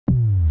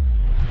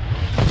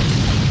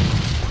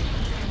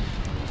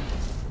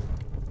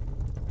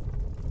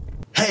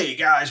Hey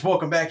guys,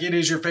 welcome back. It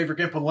is your favorite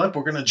Gimp and Limp.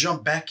 We're going to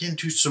jump back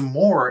into some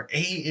more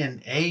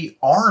A&A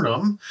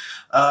Arnhem.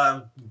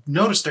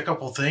 Noticed a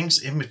couple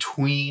things in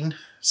between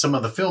some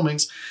of the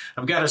filmings.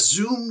 I've got us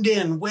zoomed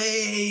in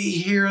way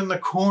here in the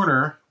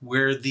corner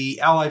where the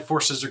Allied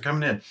forces are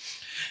coming in.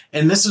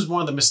 And this is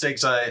one of the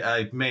mistakes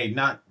I made,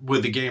 not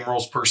with the game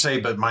rules per se,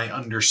 but my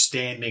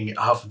understanding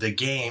of the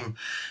game.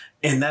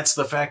 And that's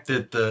the fact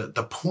that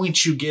the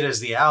points you get as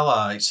the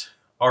Allies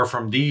are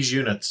from these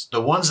units, the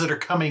ones that are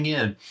coming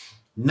in,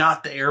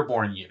 not the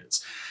airborne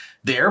units.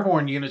 The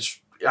airborne units,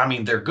 I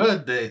mean, they're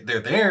good. They're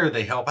there.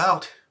 They help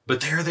out.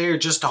 But they're there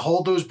just to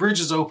hold those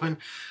bridges open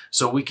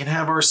so we can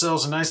have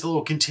ourselves a nice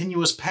little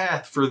continuous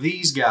path for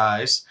these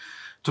guys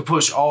to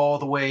push all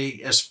the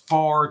way as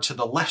far to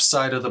the left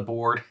side of the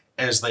board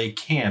as they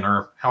can,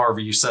 or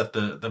however you set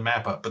the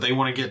map up. But they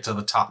want to get to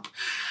the top.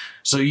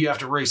 So you have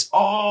to race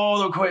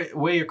all the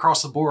way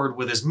across the board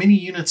with as many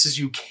units as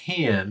you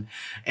can.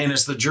 And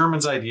it's the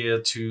Germans' idea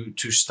to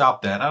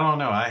stop that. I don't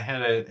know. I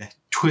had a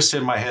twist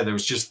in my head that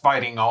was just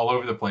fighting all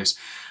over the place.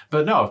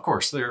 But no, of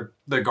course, they're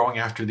going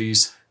after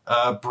these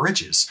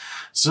bridges.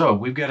 So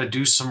we've got to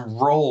do some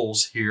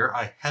rolls here.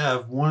 I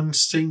have one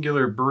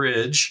singular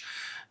bridge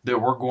that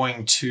we're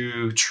going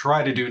to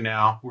try to do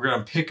now. We're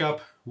going to pick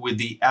up with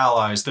the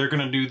Allies. They're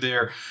going to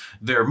do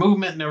their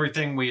movement and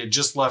everything. We had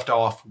just left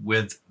off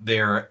with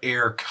their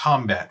air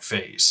combat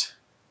phase.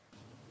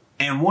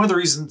 And one of the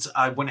reasons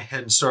I went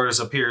ahead and started us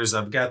up here is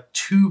I've got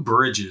two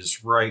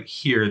bridges right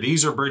here.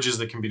 These are bridges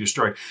that can be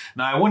destroyed.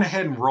 Now I went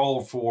ahead and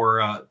rolled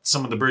for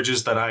some of the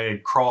bridges that I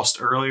had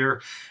crossed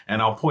earlier,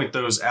 and I'll point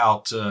those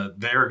out.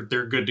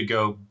 They're good to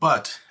go,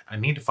 but I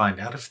need to find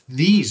out if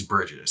these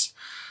bridges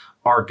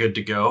are good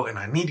to go, and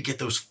I need to get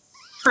those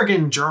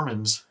friggin'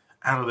 Germans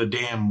out of the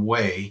damn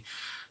way.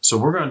 So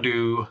we're going to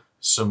do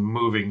some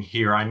moving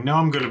here. I know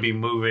I'm going to be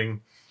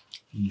moving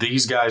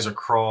these guys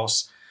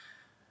across.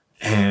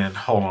 And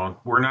hold on,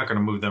 we're not going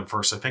to move them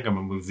first. I think I'm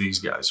going to move these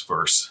guys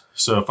first.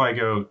 So if I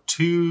go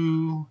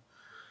 2,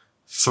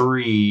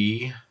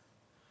 3,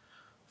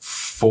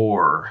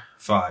 4,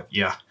 5,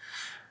 yeah.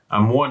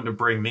 I'm wanting to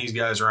bring these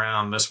guys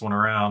around, this one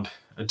around,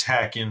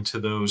 attack into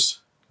those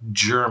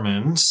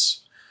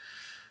Germans.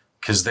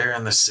 Because they're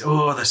in the,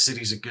 oh, the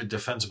city's a good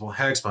defensible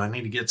hex, but I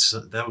need to get,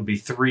 that would be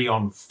 3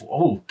 on 4.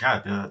 Oh,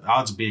 God, the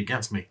odds would be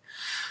against me.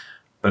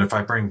 But if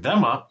I bring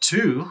them up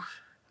too,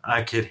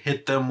 I could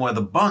hit them with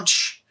a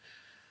bunch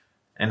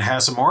and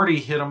have some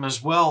already hit them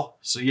as well.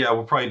 So yeah,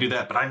 we'll probably do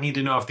that, but I need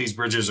to know if these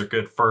bridges are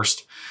good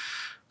first.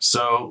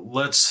 So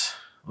let's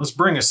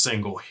bring a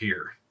single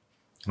here.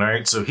 All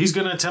right, so he's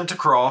going to attempt to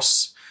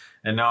cross,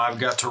 and now I've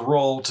got to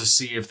roll to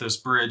see if this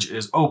bridge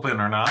is open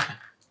or not.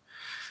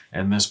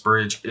 And this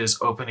bridge is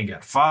open. He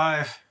got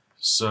 5.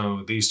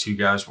 So these two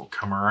guys will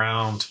come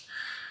around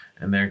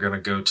and they're going to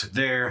go to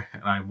there.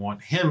 And I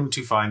want him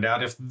to find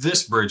out if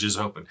this bridge is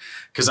open,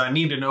 because I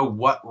need to know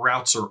what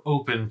routes are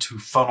open to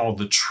funnel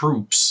the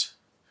troops.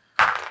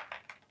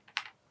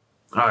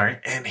 All right.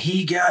 And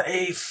he got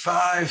a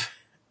 5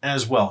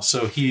 as well.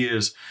 So he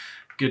is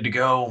good to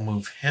go. We'll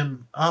move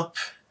him up,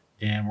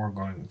 and we're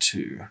going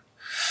to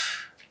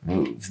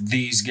move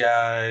these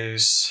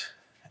guys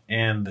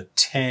and the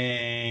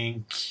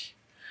tank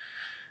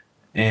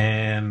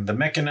and the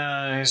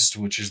mechanized,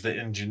 which is the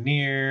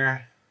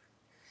engineer.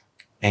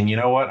 And you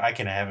know what? I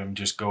can have him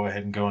just go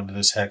ahead and go into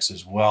this hex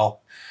as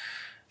well.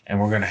 And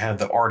we're going to have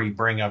the arty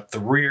bring up the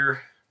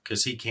rear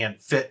because he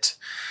can't fit.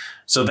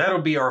 So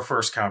that'll be our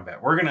first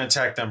combat. We're going to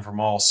attack them from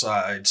all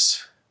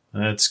sides.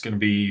 That's going to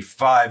be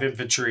 5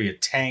 infantry, a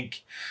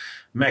tank,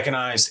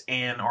 mechanized,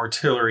 and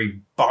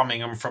artillery bombing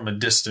them from a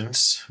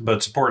distance,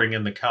 but supporting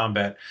in the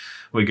combat.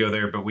 We go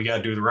there, but we got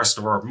to do the rest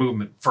of our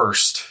movement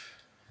first.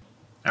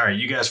 All right,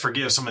 you guys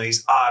forgive some of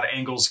these odd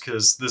angles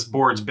because this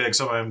board's big,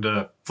 so I'm having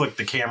to flick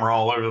the camera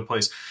all over the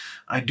place.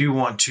 I do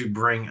want to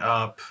bring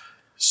up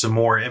some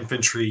more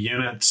infantry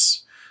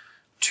units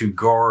to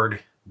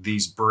guard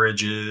these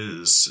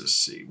bridges. Let's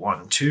see,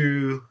 1,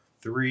 2,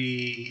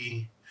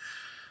 3,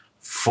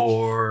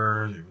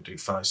 4,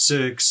 5,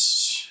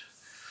 6.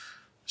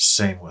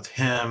 Same with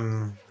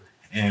him,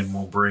 and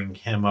we'll bring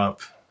him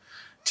up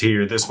to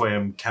here. This way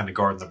I'm kind of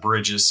guarding the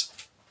bridges.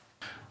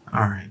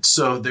 All right,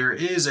 so there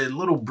is a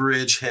little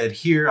bridge head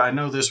here. I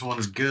know this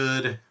one's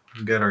good.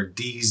 We've got our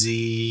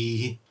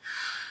DZ,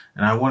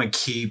 and I want to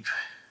keep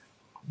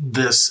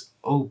this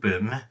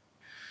open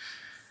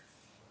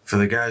for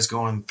the guys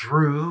going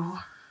through.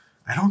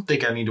 I don't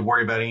think I need to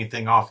worry about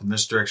anything off in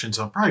this direction,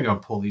 so I'm probably going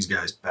to pull these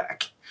guys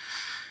back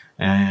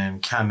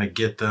and kind of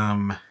get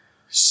them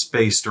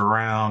spaced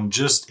around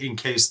just in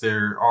case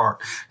there are,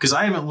 because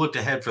I haven't looked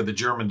ahead for the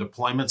German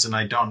deployments and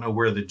I don't know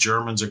where the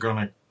Germans are going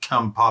to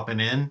come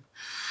popping in.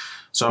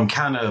 So I'm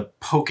kind of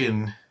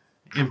poking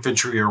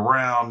infantry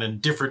around in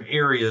different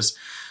areas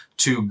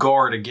to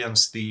guard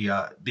against the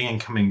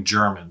incoming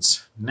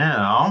Germans.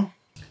 Now,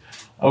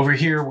 over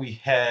here we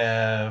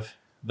have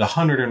the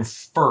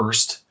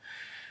 101st,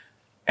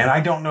 and I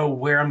don't know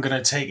where I'm going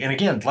to take. And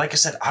again, like I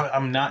said,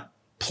 I'm not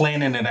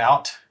planning it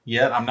out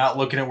yet. I'm not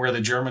looking at where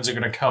the Germans are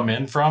going to come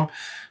in from,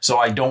 so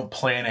I don't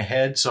plan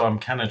ahead. So I'm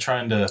kind of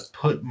trying to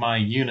put my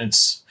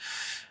units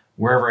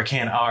wherever I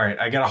can. All right,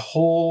 I got to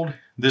hold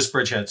this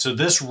bridgehead. So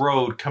this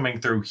road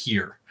coming through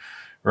here,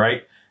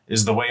 right,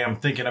 is the way I'm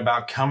thinking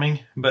about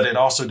coming, but it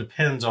also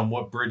depends on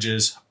what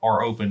bridges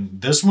are open.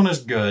 This one is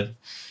good.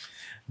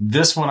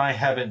 This one I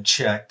haven't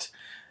checked.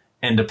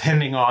 And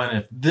depending on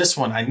if this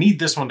one, I need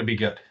this one to be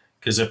good.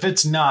 Because if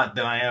it's not,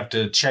 then I have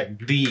to check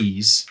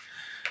these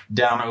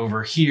down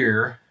over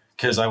here,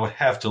 because I would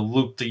have to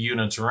loop the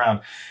units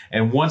around.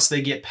 And once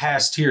they get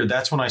past here,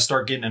 that's when I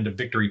start getting into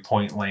victory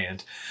point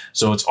land.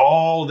 So it's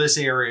all this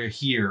area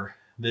here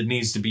that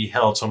needs to be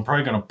held. So I'm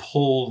probably going to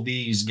pull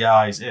these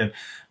guys in,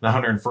 the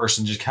 101st,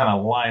 and just kind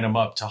of line them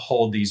up to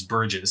hold these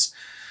bridges.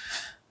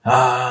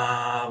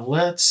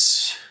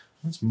 Let's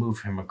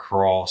move him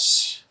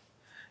across.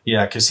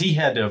 Yeah, because he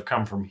had to have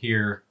come from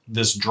here,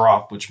 this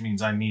drop, which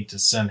means I need to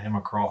send him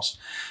across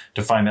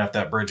to find out if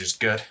that bridge is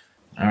good.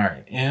 All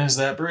right, is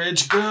that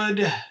bridge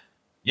good?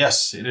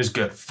 Yes, it is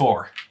good.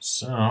 4.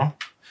 So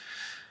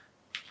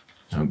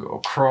I'll go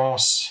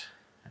across,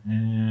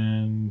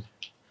 and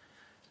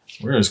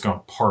we're just going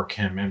to park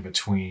him in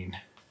between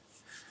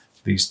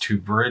these two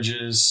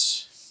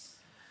bridges.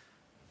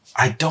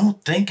 I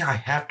don't think I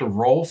have to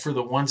roll for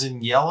the ones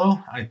in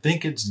yellow. I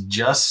think it's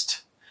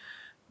just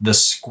the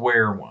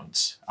square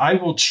ones. I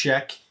will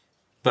check,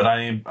 but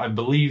I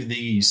believe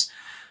these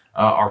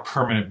are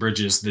permanent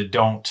bridges that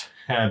don't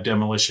have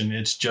demolition.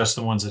 It's just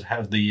the ones that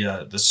have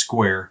the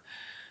square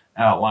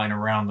outline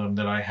around them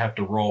that I have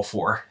to roll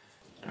for.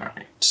 All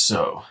right,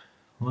 so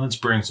let's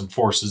bring some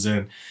forces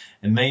in.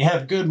 And they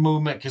have good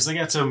movement because they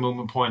got some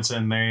movement points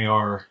and they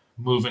are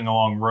moving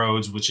along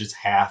roads, which is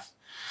half.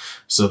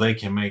 So they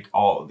can make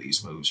all of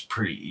these moves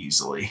pretty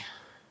easily.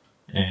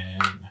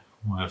 And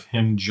we'll have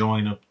him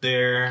join up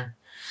there.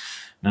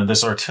 Now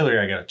this artillery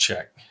I gotta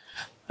check.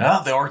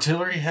 Well, the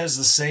artillery has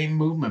the same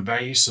movement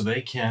value, so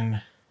they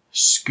can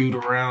scoot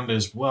around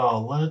as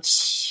well.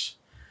 Let's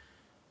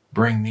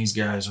bring these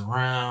guys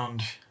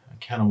around.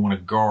 I kind of want to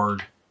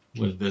guard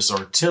with this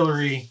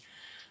artillery,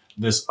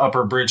 this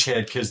upper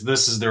bridgehead, because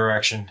this is the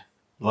direction.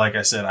 Like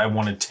I said, I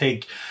want to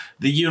take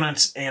the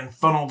units and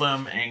funnel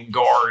them and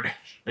guard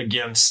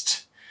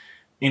against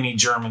any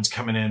Germans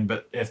coming in.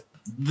 But if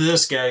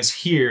this guy's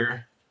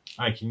here,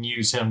 I can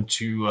use him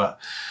to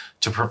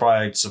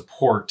provide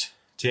support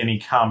to any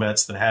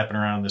combats that happen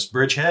around this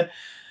bridgehead.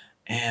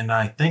 And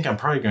I think I'm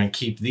probably going to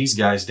keep these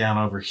guys down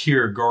over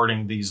here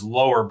guarding these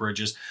lower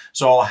bridges.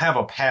 So I'll have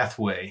a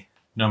pathway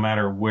no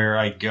matter where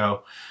I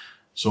go.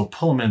 So we'll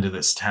pull him into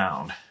this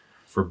town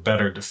for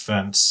better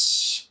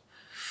defense.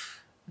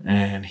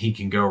 And he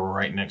can go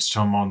right next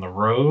to him on the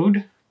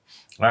road.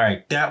 All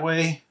right, that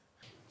way.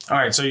 All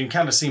right, so you can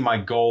kind of see my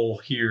goal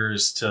here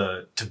is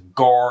to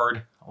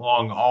guard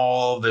along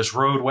all this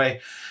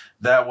roadway.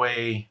 That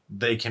way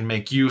they can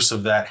make use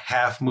of that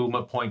half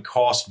movement point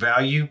cost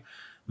value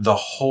the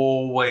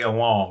whole way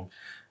along.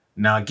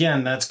 Now,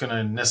 again, that's going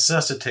to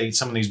necessitate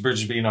some of these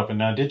bridges being open.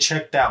 Now, I did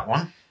check that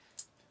one.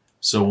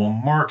 So we'll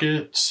mark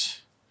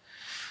it.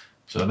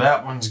 So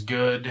that one's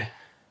good.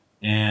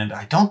 And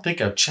I don't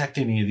think I've checked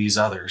any of these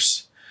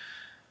others.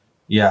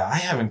 Yeah, I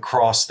haven't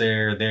crossed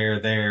there,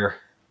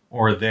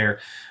 or there.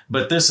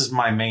 But this is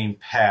my main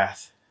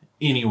path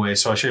anyway,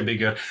 so I should be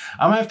good.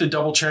 I'm going to have to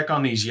double check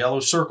on these yellow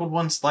circled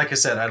ones. Like I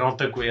said, I don't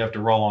think we have to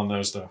roll on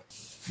those, though.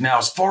 Now,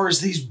 as far as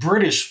these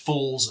British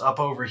fools up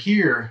over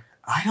here,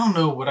 I don't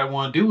know what I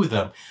want to do with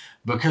them.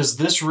 Because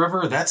this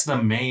river, that's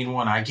the main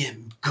one. I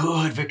get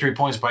good victory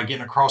points by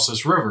getting across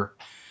this river.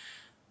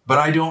 But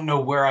I don't know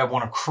where I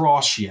want to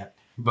cross yet.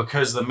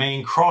 Because the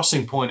main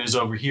crossing point is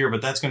over here,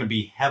 but that's going to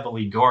be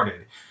heavily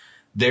guarded.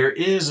 There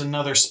is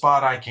another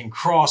spot I can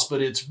cross,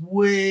 but it's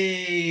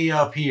way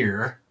up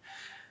here.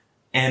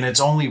 And it's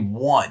only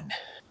one.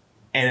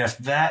 And if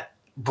that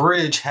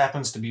bridge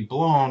happens to be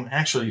blown,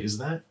 actually, is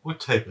that, what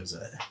type is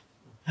that?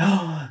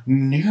 Oh,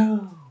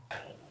 no.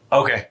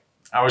 Okay,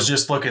 I was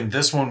just looking.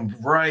 This one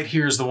right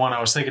here is the one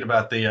I was thinking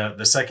about,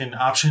 the second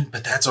option,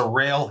 but that's a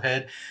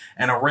railhead,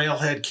 and a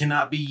railhead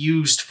cannot be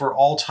used for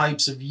all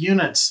types of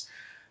units.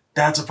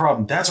 That's a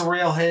problem. That's a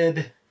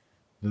railhead.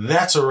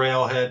 That's a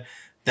railhead.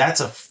 That's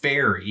a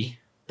ferry.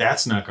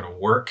 That's not going to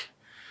work.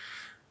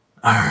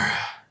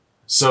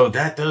 So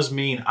that does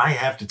mean I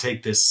have to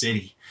take this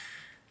city.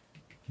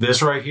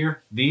 This right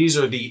here, these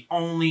are the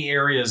only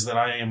areas that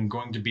I am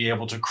going to be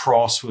able to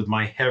cross with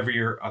my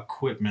heavier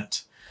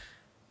equipment.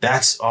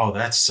 Oh,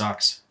 that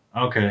sucks.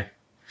 Okay.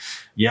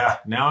 Yeah,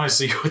 now I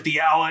see what the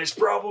Allies'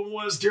 problem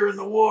was during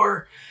the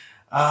war.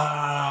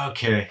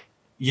 Okay.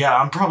 Yeah,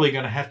 I'm probably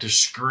going to have to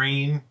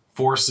screen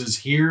forces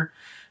here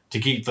to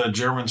keep the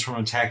Germans from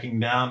attacking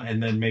down,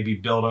 and then maybe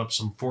build up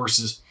some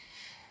forces.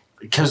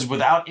 Because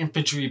without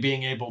infantry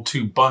being able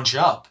to bunch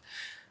up,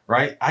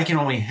 right, I can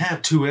only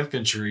have 2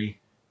 infantry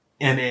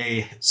in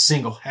a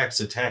single hex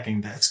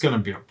attacking. That's going to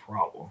be a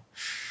problem.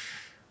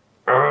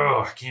 Oh,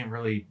 I can't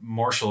really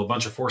marshal a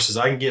bunch of forces.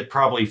 I can get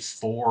probably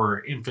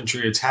 4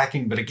 infantry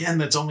attacking, but again,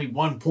 that's only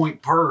 1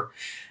 point per.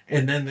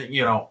 And then,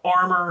 you know,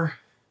 armor,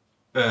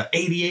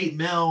 88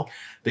 mil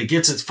that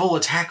gets its full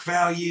attack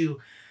value.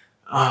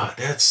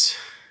 That's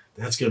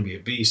going to be a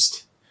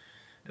beast.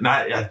 And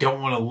I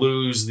don't want to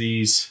lose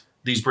these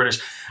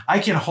British. I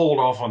can hold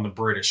off on the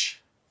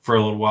British for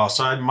a little while,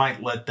 so I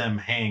might let them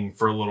hang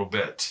for a little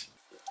bit.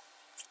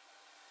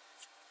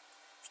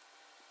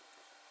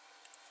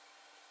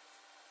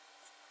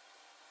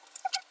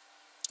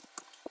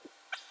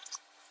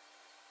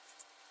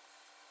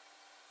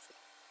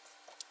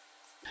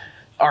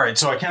 All right,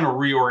 so I kind of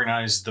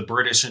reorganized the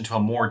British into a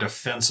more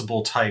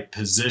defensible type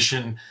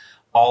position,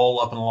 all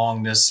up and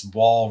along this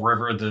Wall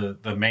River,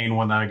 the main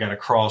one that I got to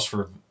cross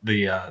for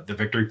the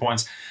victory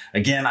points.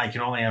 Again, I can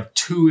only have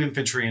 2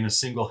 infantry in a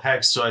single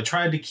hex, so I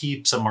tried to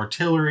keep some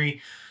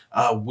artillery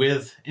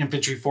with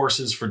infantry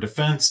forces for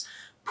defense.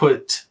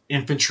 Put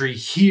infantry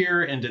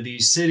here into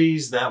these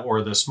cities that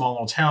were the small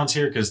little towns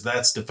here, because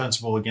that's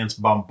defensible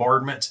against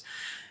bombardment,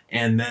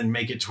 and then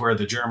make it to where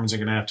the Germans are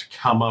going to have to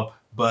come up.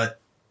 But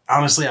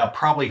honestly, I'll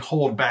probably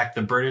hold back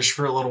the British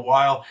for a little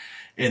while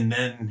and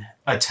then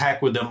attack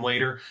with them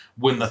later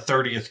when the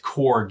 30th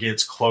Corps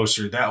gets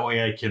closer. That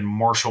way I can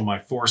marshal my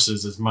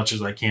forces as much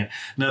as I can.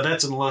 Now,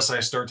 that's unless I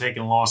start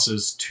taking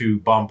losses to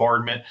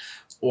bombardment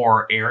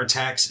or air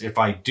attacks. If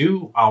I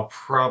do, I'll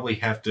probably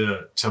have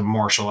to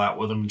marshal out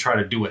with them and try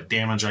to do what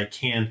damage I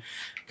can,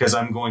 because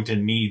I'm going to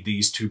need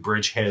these 2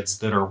 bridgeheads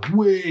that are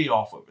way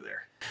off over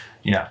there.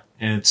 Yeah,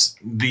 it's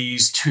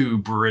these 2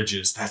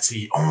 bridges. That's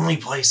the only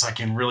place I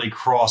can really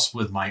cross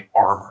with my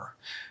armor.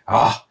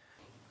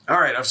 All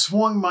right, I've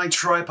swung my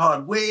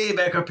tripod way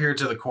back up here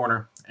to the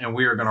corner, and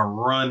we are going to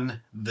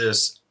run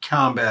this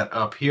combat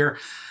up here.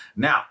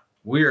 Now,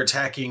 we are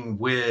attacking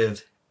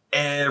with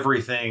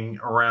everything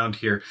around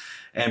here,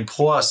 and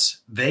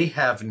plus, they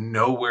have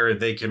nowhere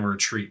they can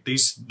retreat.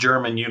 These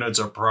German units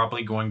are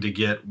probably going to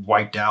get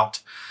wiped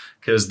out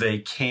because they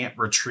can't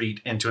retreat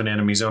into an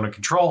enemy zone of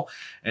control,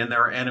 and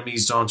there are enemy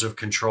zones of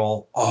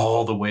control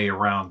all the way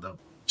around them.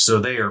 So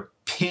they are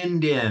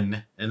pinned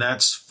in, and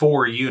that's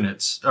 4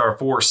 units, or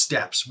 4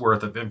 steps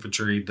worth of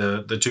infantry,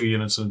 the 2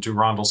 units and the 2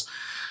 rondels.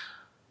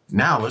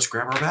 Now let's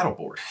grab our battle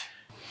board.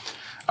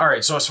 All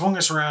right, so I swung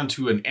this around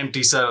to an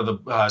empty side of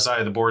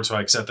the board so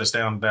I could set this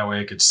down. That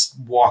way I could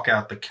walk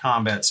out the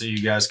combat so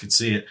you guys could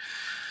see it.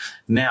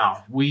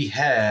 Now, we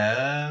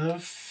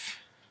have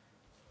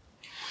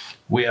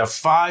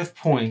 5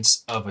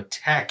 points of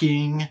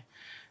attacking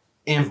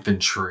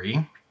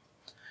infantry,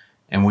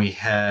 and we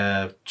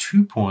have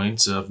 2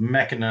 points of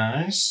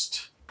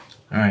mechanized.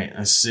 All right,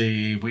 let's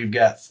see. We've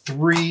got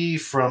 3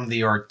 from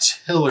the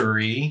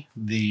artillery,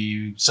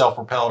 the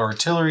self-propelled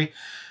artillery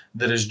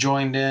that is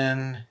joined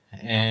in,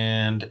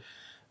 and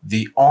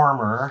the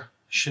armor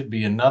should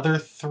be another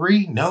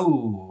 3.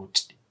 No,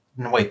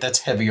 wait, that's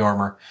heavy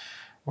armor.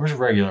 Where's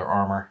regular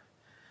armor?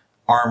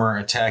 Armor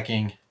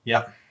attacking,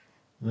 yep.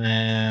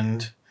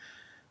 And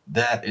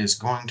that is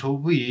going to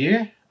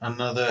be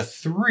another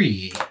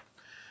 3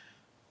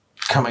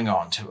 coming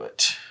onto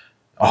it.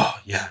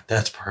 Oh, yeah,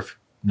 that's perfect.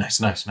 Nice,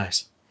 nice,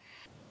 nice.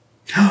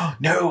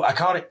 No, I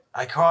caught it.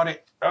 I caught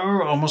it.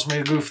 Oh, almost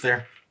made a goof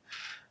there.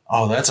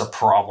 Oh, that's a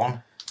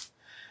problem.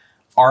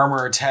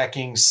 Armor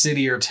attacking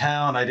city or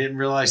town. I didn't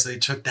realize they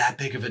took that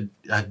big of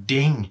a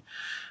ding.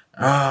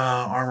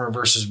 Armor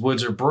versus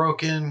woods are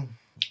broken.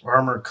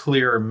 Armor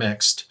clear or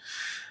mixed.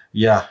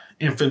 Yeah,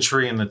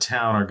 infantry in the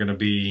town are going to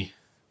be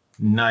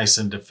nice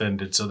and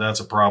defended, so that's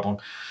a problem.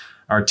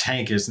 Our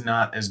tank is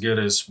not as good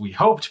as we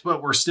hoped,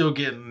 but we're still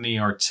getting the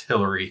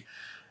artillery.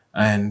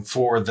 And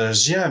for the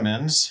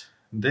Germans,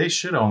 they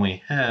should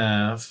only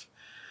have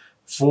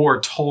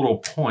 4 total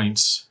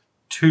points,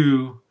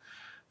 2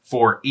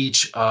 for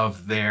each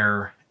of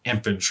their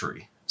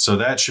infantry. So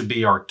that should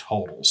be our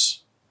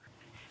totals.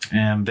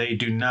 And they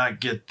do not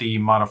get the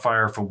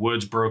modifier for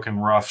woods, broken,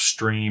 rough,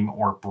 stream,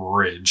 or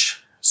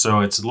bridge.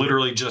 So it's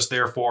literally just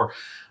their 4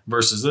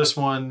 versus this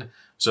one.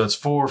 So it's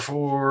 4,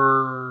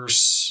 4, let's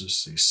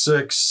see,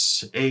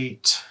 6,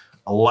 8,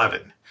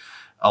 11.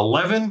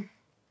 11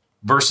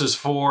 versus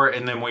 4,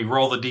 and then we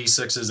roll the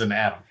d6s and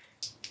add them.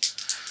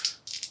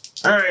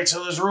 All right,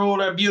 so let's roll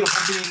that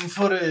beautiful bean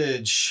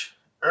footage.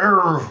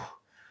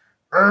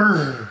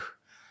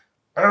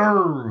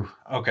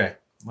 Okay,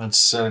 let's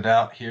set it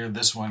out here.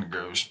 This one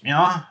goes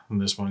meow, and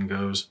this one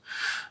goes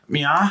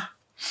meow.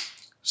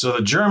 So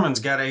the Germans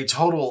got a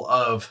total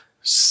of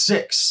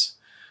 6.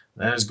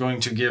 That is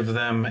going to give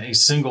them a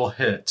single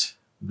hit.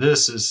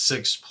 This is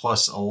 6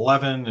 plus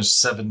 11 is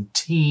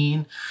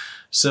 17.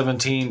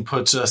 17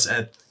 puts us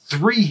at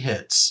 3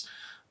 hits.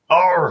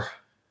 Oh,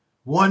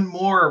 one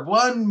more,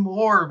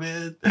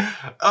 man.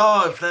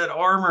 Oh, if that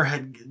armor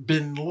had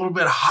been a little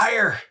bit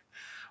higher,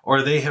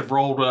 or they had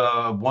rolled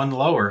 1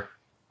 lower.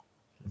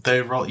 If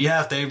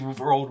they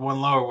rolled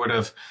 1 lower, would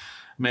have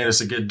made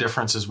us a good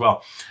difference as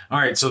well. All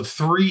right, so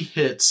 3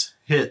 hits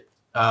hit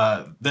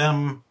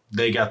them.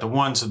 They got the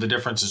 1, so the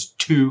difference is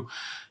 2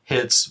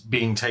 hits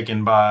being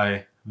taken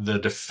by the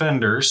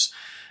defenders.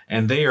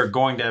 and they are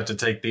going to have to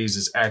take these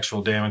as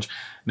actual damage.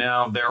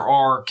 Now, there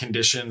are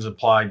conditions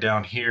applied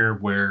down here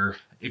where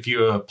if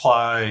you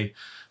apply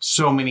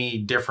so many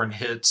different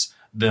hits,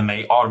 then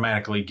they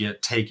automatically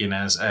get taken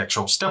as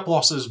actual step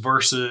losses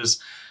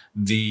versus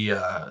the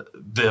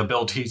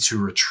ability to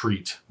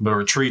retreat. But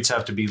retreats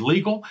have to be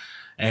legal,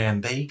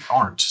 and they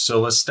aren't. So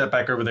let's step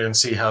back over there and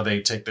see how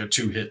they take their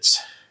 2 hits.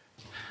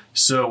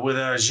 So with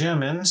our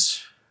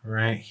Germans,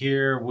 right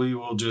here, we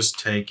will just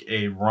take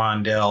a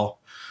rondelle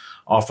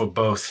off of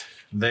both.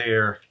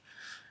 They're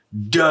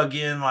dug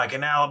in like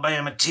an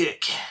Alabama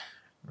tick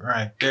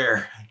right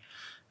there,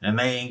 and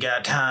they ain't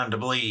got time to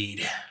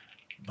bleed.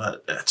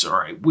 But that's all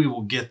right. We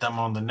will get them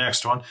on the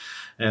next one.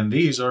 And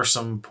these are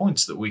some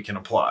points that we can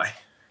apply.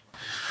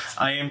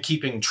 I am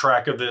keeping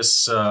track of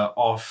this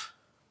off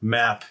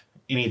map.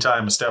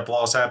 Anytime a step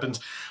loss happens,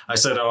 I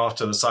set it off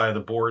to the side of the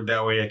board.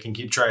 That way I can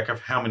keep track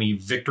of how many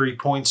victory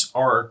points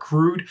are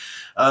accrued.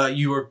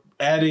 You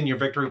add in your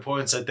victory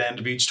points at the end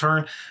of each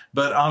turn.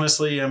 But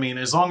honestly, I mean,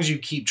 as long as you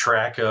keep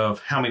track of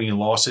how many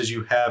losses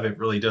you have, it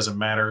really doesn't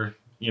matter.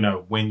 You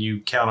know, when you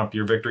count up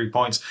your victory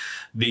points,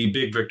 the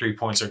big victory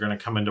points are going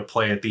to come into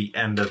play at the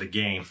end of the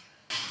game.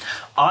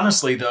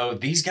 Honestly, though,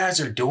 these guys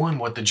are doing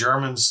what the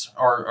Germans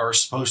are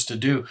supposed to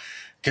do,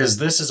 because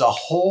this is a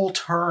whole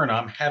turn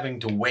I'm having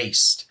to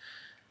waste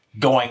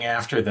going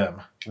after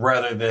them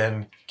rather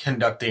than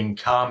conducting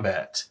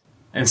combat.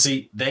 And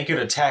see, they could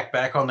attack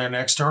back on their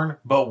next turn,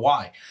 but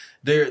why?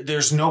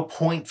 There's no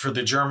point for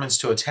the Germans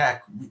to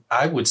attack,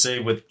 I would say,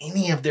 with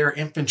any of their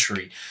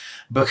infantry,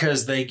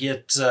 because they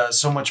get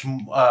so much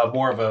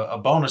more of a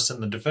bonus in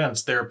the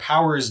defense. Their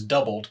power is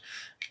doubled,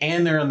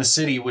 and they're in the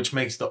city, which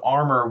makes the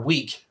armor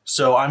weak.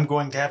 So I'm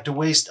going to have to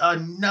waste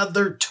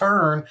another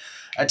turn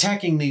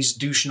attacking these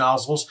douche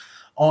nozzles.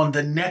 On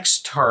the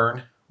next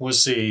turn, we'll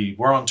see,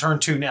 we're on turn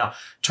 2 now,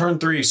 turn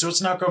 3. So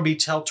it's not going to be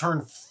till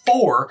turn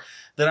 4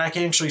 that I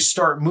can actually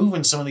start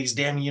moving some of these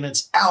damn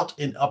units out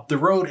and up the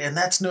road. And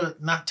that's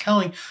not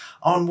telling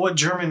on what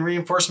German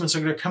reinforcements are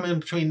going to come in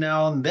between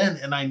now and then.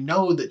 And I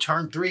know that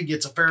turn 3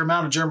 gets a fair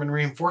amount of German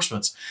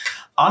reinforcements.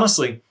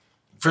 Honestly,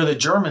 for the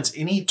Germans,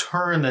 any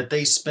turn that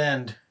they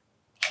spend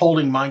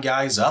holding my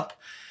guys up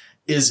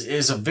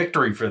is a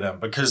victory for them,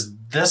 because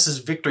this is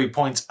victory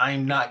points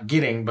I'm not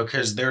getting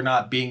because they're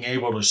not being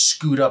able to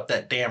scoot up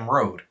that damn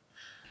road.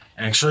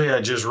 Actually,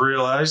 I just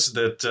realized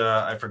that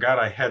I forgot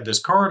I had this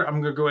card.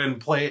 I'm going to go ahead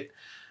and play it.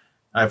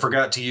 I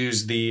forgot to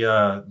use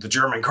the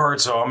German card,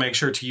 so I'll make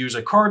sure to use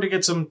a card to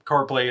get some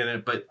card play in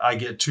it, but I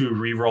get to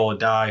re-roll a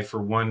die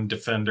for 1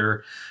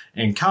 defender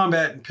in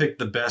combat and pick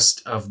the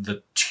best of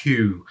the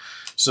 2.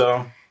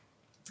 So,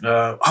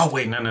 oh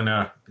wait,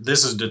 no.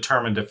 This is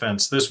determined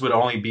defense. This would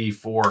only be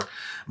for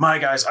my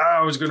guys.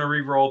 I was going to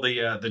re-roll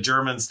the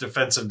Germans'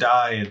 defensive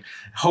die and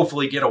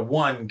hopefully get a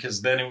 1,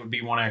 because then it would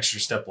be 1 extra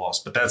step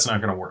loss, but that's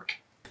not going to work.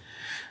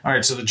 All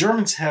right, so the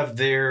Germans have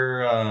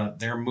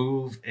their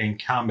move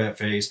and combat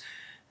phase,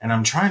 and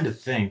I'm trying to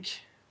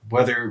think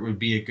whether it would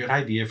be a good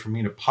idea for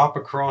me to pop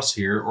across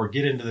here or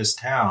get into this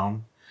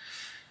town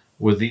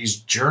with these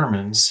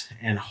Germans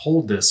and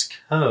hold this,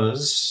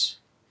 because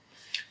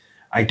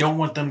I don't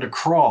want them to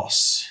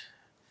cross.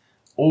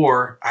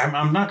 Or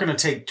I'm not going to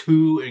take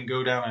 2 and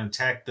go down and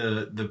attack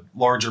the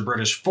larger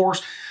British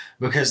force,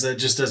 because that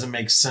just doesn't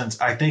make sense.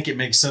 I think it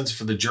makes sense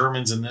for the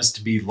Germans in this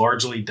to be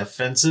largely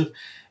defensive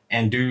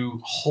and do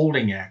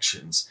holding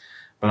actions.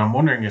 But I'm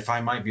wondering if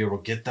I might be able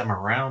to get them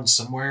around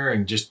somewhere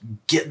and just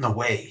get in the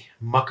way,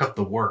 muck up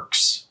the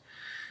works.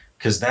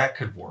 Because that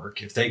could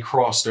work. If they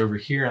crossed over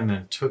here and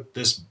then took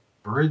this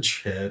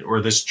bridgehead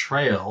or this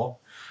trail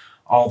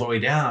all the way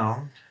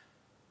down,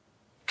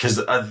 because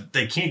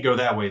they can't go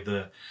that way.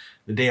 The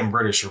damn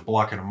British are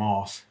blocking them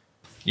off.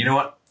 You know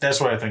what? That's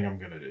what I think I'm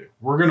going to do.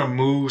 We're going to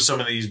move some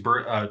of these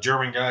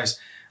German guys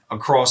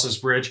across this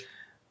bridge,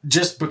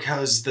 just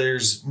because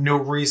there's no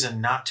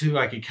reason not to.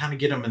 I could kind of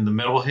get them in the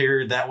middle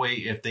here. That way,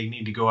 if they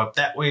need to go up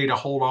that way to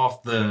hold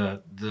off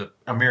the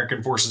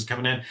American forces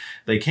coming in,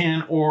 they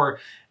can. Or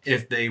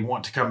if they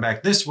want to come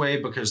back this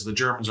way because the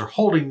Germans are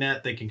holding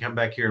that, they can come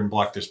back here and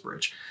block this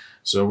bridge.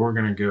 So we're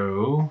going to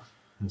go,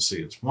 let's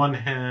see, it's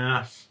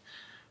 1/2,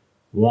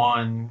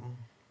 1,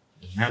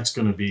 and that's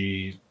going to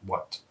be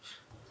what?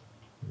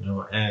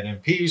 Add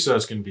MP, so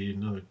that's going to be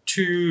another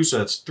 2, so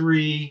that's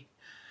 3,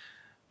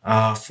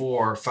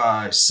 4,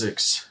 5,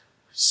 6,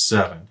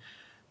 7.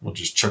 We'll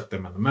just chuck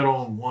them in the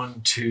middle.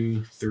 1,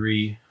 2,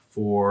 3,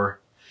 4,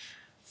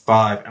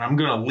 5. And I'm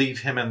going to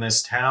leave him in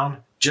this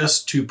town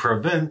just to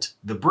prevent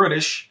the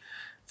British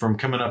from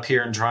coming up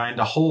here and trying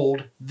to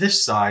hold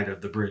this side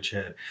of the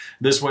bridgehead.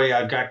 This way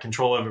I've got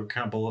control over a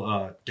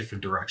couple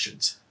different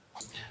directions.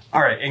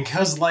 All right, and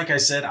because, like I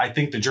said, I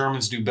think the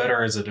Germans do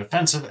better as a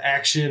defensive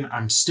action,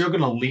 I'm still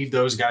going to leave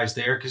those guys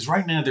there, because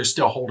right now they're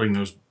still holding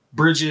those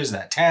bridges,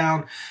 that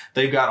town.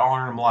 They've got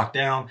Arnhem locked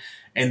down,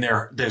 and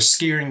they're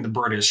scaring the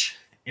British.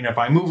 And if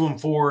I move them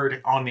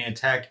forward on the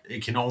attack,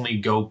 it can only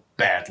go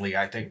badly,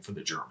 I think, for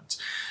the Germans.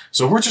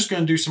 So we're just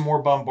going to do some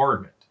more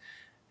bombardment.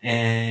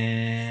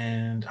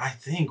 And I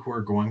think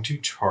we're going to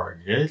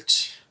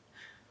target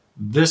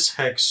this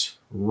hex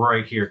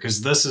right here,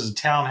 because this is a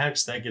town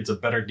hex that gets a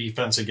better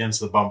defense against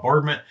the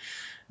bombardment.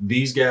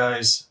 These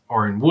guys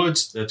are in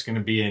woods. That's going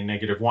to be a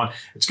 -1.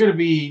 It's going to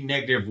be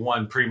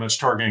 -1 pretty much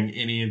targeting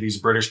any of these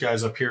British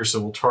guys up here.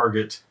 So we'll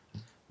target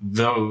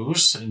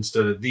those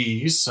instead of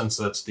these, since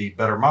that's the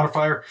better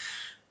modifier.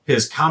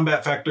 His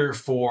combat factor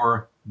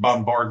for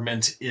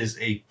bombardment is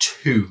a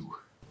 2.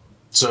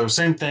 So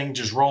same thing,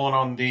 just rolling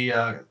on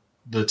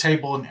the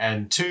table and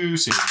adding 2.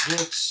 See what he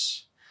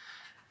gets.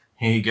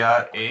 He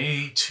got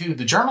a 2.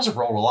 The Germans have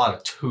rolled a lot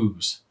of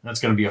 2s.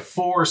 That's going to be a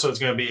 4, so it's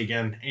going to be,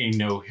 again, a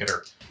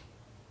no-hitter.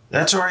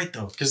 That's all right,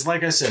 though, because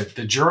like I said,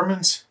 the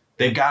Germans,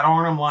 they've got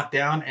Arnhem locked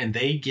down, and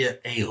they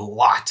get a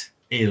lot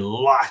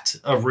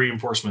of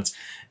reinforcements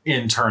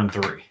in turn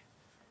 3.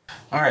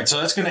 All right, so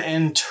that's going to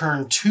end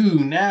turn 2.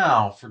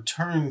 Now, for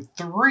turn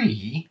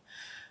 3,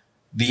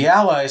 the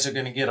Allies are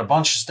going to get a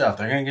bunch of stuff.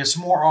 They're going to get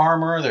some more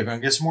armor. They're going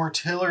to get some more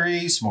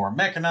artillery, some more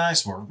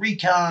mechanized, some more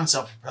recon,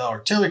 self-propelled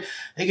artillery.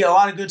 They get a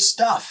lot of good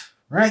stuff,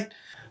 right?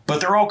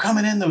 But they're all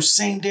coming in those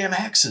same damn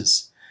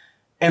hexes.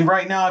 And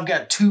right now, I've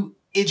got 2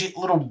 idiot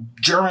little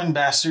German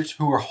bastards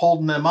who are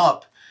holding them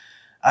up.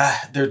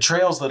 There are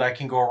trails that I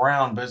can go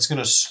around, but it's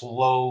going to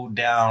slow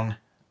down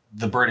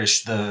the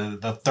British,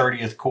 the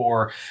 30th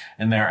Corps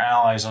and their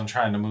allies on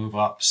trying to move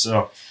up.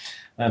 So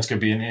that's going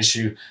to be an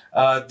issue.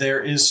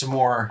 There is some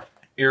more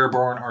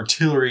airborne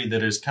artillery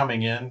that is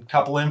coming in.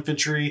 Couple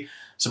infantry,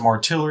 some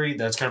artillery.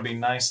 That's going to be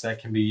nice. That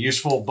can be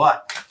useful.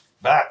 But,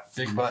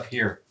 big but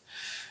here.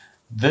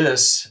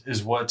 This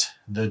is what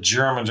the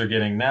Germans are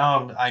getting.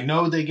 Now, I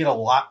know they get a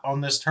lot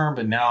on this turn,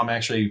 but now I'm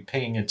actually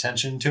paying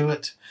attention to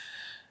it.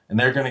 And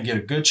they're going to get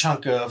a good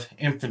chunk of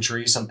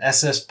infantry, some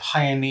SS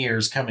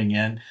Pioneers coming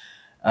in,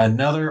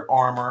 another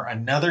armor,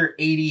 another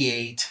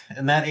 88,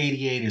 and that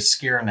 88 is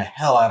scaring the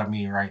hell out of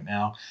me right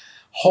now.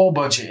 Whole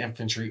bunch of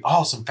infantry.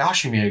 Oh, some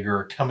Fallschirmjäger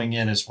are coming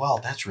in as well.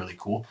 That's really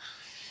cool.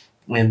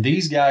 And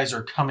these guys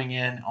are coming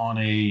in on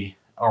a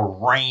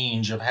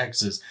range of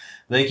hexes.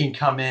 They can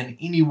come in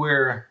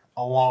anywhere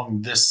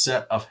along this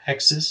set of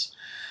hexes.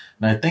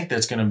 And I think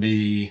that's going to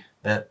be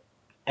that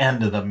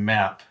end of the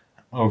map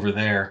over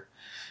there.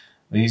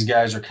 These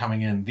guys are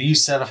coming in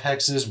these set of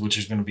hexes, which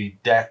is going to be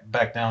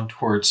back down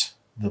towards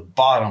the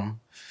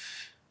bottom.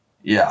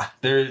 Yeah,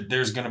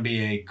 there's going to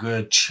be a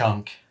good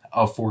chunk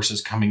of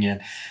forces coming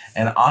in.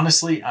 And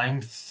honestly, I'm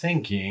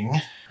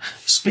thinking,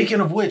 speaking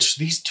of which,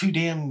 these 2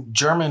 damn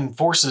German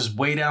forces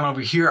way down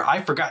over here, I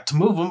forgot to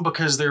move them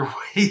because they're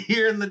way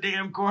here in the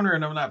damn corner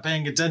and I'm not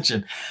paying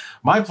attention.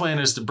 My plan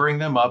is to bring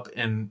them up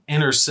and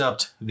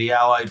intercept the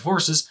Allied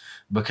forces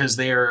because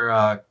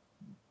they're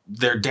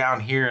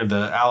down here.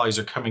 The Allies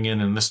are coming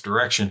in this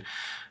direction.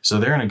 So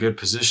they're in a good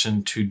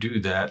position to do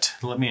that.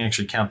 Let me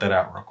actually count that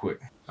out real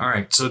quick. All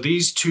right, so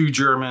these 2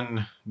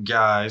 German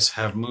guys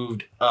have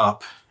moved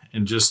up.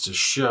 And just to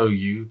show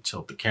you,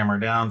 tilt the camera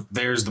down,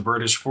 there's the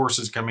British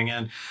forces coming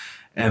in,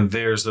 and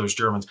there's those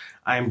Germans.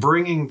 I'm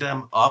bringing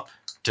them up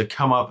to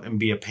come up and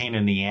be a pain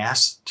in the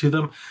ass to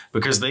them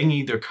because they can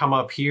either come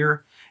up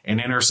here and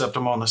intercept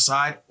them on the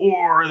side,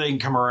 or they can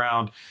come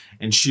around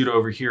and shoot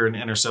over here and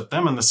intercept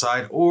them on the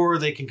side, or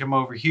they can come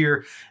over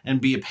here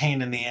and be a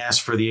pain in the ass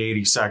for the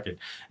 82nd.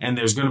 And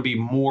there's going to be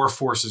more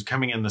forces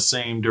coming in the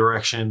same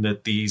direction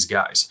that these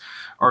guys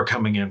are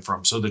coming in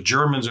from. So the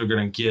Germans are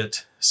going to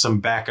get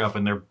some backup,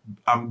 and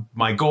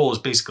my goal is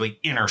basically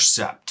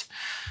intercept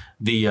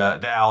the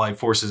Allied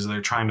forces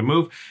they're trying to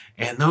move.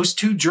 And those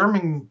 2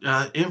 German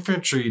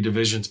infantry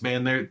divisions,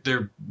 man,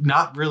 they're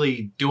not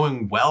really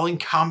doing well in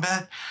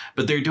combat,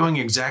 but they're doing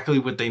exactly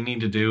what they need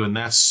to do, and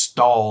that's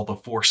stall the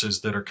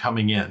forces that are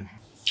coming in.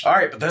 All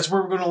right, but that's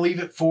where we're going to leave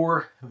it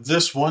for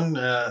this one.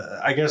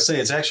 I got to say,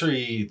 it's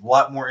actually a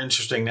lot more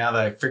interesting now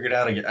that I figured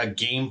out a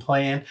game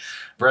plan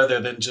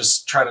rather than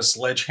just try to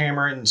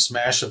sledgehammer it and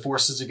smash the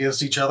forces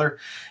against each other.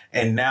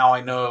 And now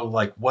I know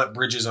like what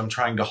bridges I'm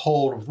trying to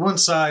hold with one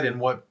side and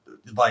what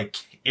like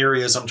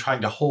areas I'm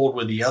trying to hold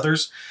with the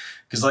others.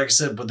 Because like I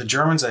said, with the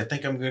Germans, I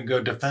think I'm going to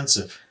go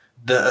defensive.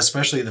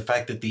 Especially the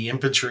fact that the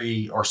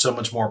infantry are so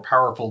much more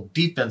powerful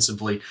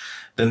defensively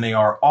than they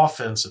are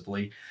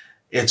offensively.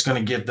 It's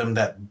going to give them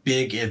that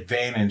big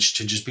advantage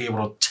to just be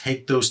able to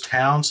take those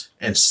towns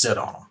and sit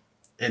on them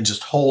and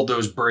just hold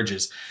those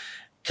bridges.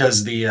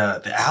 Because the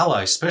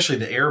Allies, especially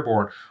the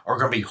airborne, are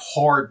going to be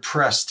hard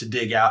pressed to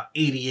dig out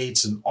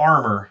 88s and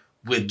armor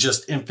with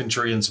just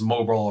infantry and some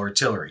mobile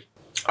artillery.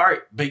 All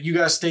right, but you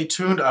guys stay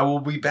tuned. I will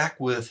be back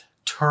with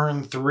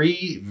turn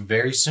 3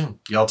 very soon.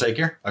 Y'all take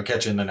care. I'll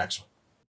catch you in the next one.